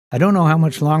I don't know how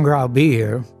much longer I'll be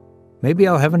here. Maybe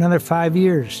I'll have another 5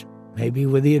 years. Maybe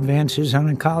with the advances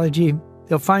on oncology,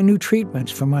 they'll find new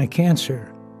treatments for my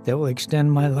cancer that will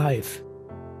extend my life.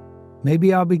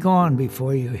 Maybe I'll be gone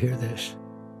before you hear this.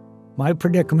 My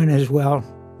predicament is, well,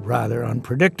 rather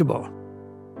unpredictable.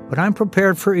 But I'm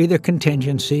prepared for either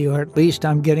contingency, or at least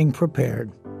I'm getting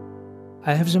prepared.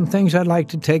 I have some things I'd like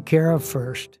to take care of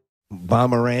first.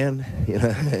 Bomb Iran,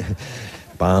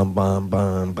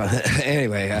 bomb.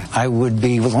 Anyway. I would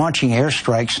be launching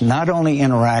airstrikes not only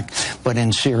in Iraq, but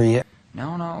in Syria.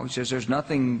 No, he says there's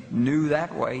nothing new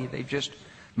that way. They've just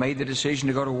made the decision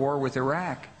to go to war with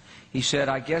Iraq. He said,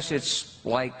 I guess it's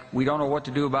like we don't know what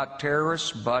to do about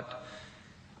terrorists, but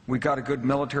we've got a good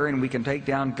military and we can take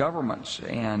down governments.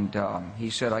 And he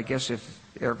said, I guess if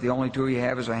the only tool you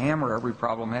have is a hammer, every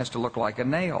problem has to look like a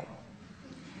nail.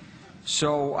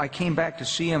 So I came back to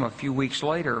see him a few weeks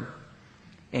later,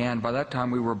 and by that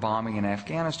time we were bombing in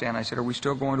Afghanistan. I said, are we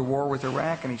still going to war with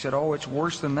Iraq? And he said, oh, it's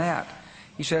worse than that.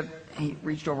 He said, he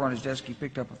reached over on his desk, he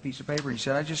picked up a piece of paper, and he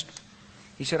said,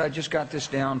 I just got this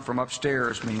down from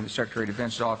upstairs, meaning the Secretary of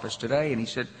Defense's office today, and he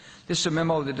said, this is a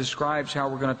memo that describes how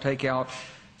we're going to take out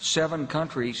 7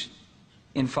 countries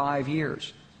in 5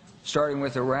 years, starting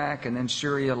with Iraq and then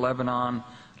Syria, Lebanon,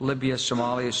 Libya,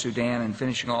 Somalia, Sudan, and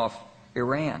finishing off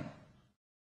Iran.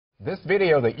 This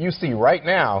video that you see right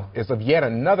now is of yet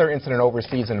another incident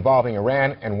overseas involving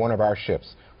Iran and one of our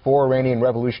ships. 4 Iranian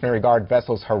Revolutionary Guard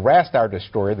vessels harassed our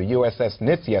destroyer, the USS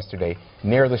Nitz, yesterday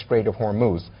near the Strait of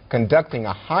Hormuz, conducting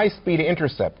a high-speed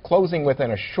intercept closing within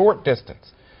a short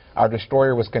distance. Our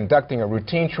destroyer was conducting a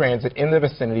routine transit in the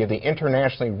vicinity of the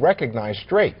internationally recognized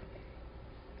strait.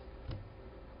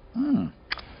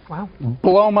 Wow.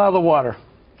 Blow them out of the water.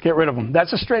 Get rid of them. That's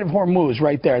the Strait of Hormuz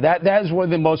right there. That is one of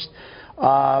the most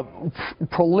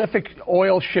prolific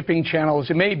oil shipping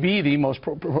channels. It may be the most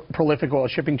prolific oil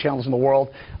shipping channels in the world,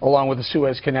 along with the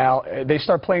Suez Canal. They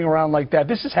start playing around like that.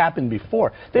 This has happened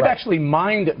before. They've actually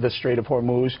mined the Strait of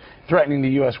Hormuz, threatening the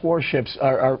U.S. warships,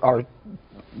 our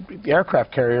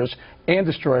aircraft carriers and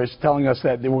destroyers, telling us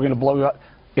that they were going to blow up.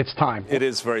 It's time. It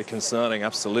is very concerning,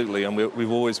 absolutely, and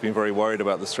we've always been very worried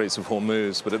about the Straits of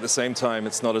Hormuz, but at the same time,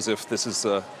 it's not as if this is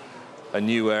a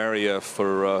new area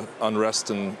for unrest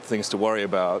and things to worry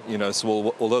about. You know,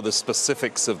 so although the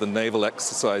specifics of the naval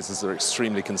exercises are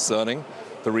extremely concerning,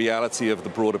 the reality of the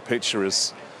broader picture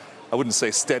is, I wouldn't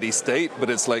say steady state, but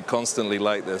it's like constantly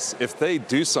like this. If they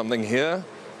do something here,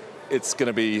 it's going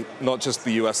to be not just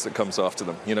the U.S. that comes after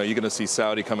them. You know, you're going to see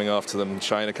Saudi coming after them,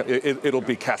 China. It'll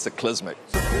be cataclysmic.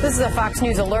 This is a Fox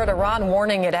News alert. Iran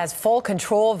warning it has full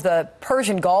control of the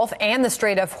Persian Gulf and the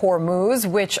Strait of Hormuz,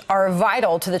 which are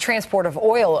vital to the transport of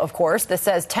oil, of course. This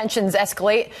says tensions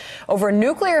escalate over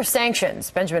nuclear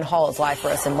sanctions. Benjamin Hall is live for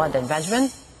us in London. Benjamin?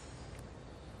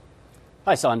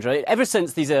 Hi, Sandra. Ever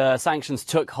since these sanctions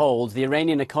took hold, the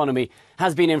Iranian economy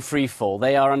has been in free fall.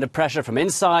 They are under pressure from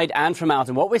inside and from out.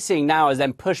 And what we're seeing now is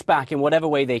them push back in whatever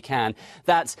way they can.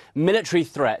 That's military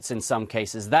threats in some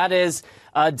cases. That is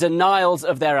denials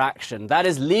of their action. That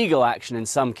is legal action in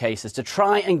some cases to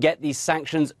try and get these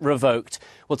sanctions revoked.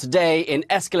 Well, today, in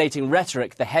escalating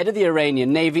rhetoric, the head of the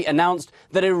Iranian Navy announced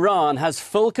that Iran has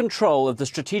full control of the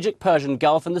strategic Persian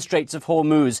Gulf and the Straits of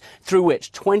Hormuz, through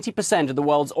which 20% of the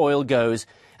world's oil goes.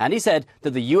 And he said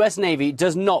that the U.S. Navy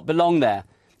does not belong there.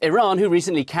 Iran, who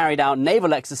recently carried out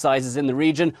naval exercises in the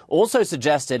region, also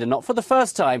suggested, and not for the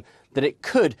first time, that it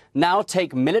could now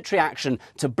take military action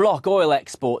to block oil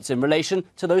exports in relation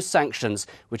to those sanctions,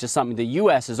 which is something the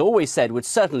U.S. has always said would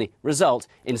certainly result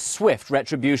in swift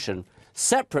retribution.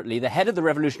 Separately, the head of the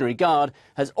Revolutionary Guard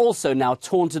has also now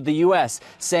taunted the U.S.,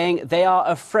 saying they are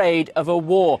afraid of a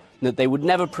war, that they would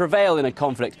never prevail in a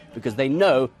conflict because they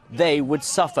know they would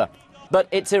suffer. But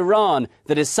it's Iran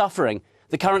that is suffering.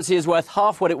 The currency is worth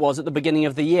half what it was at the beginning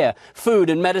of the year. Food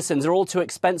and medicines are all too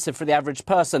expensive for the average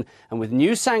person. And with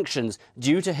new sanctions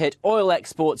due to hit oil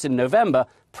exports in November,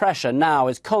 pressure now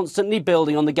is constantly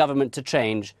building on the government to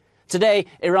change. Today,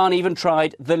 Iran even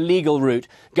tried the legal route,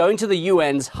 going to the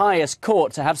UN's highest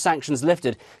court to have sanctions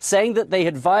lifted, saying that they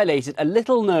had violated a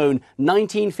little-known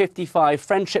 1955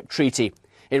 friendship treaty.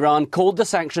 Iran called the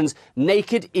sanctions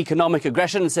naked economic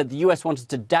aggression and said the US wanted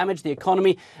to damage the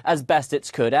economy as best it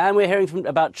could. And we're hearing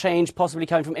about change possibly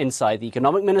coming from inside. The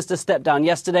economic minister stepped down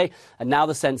yesterday, and now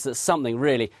the sense that something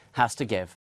really has to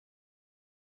give.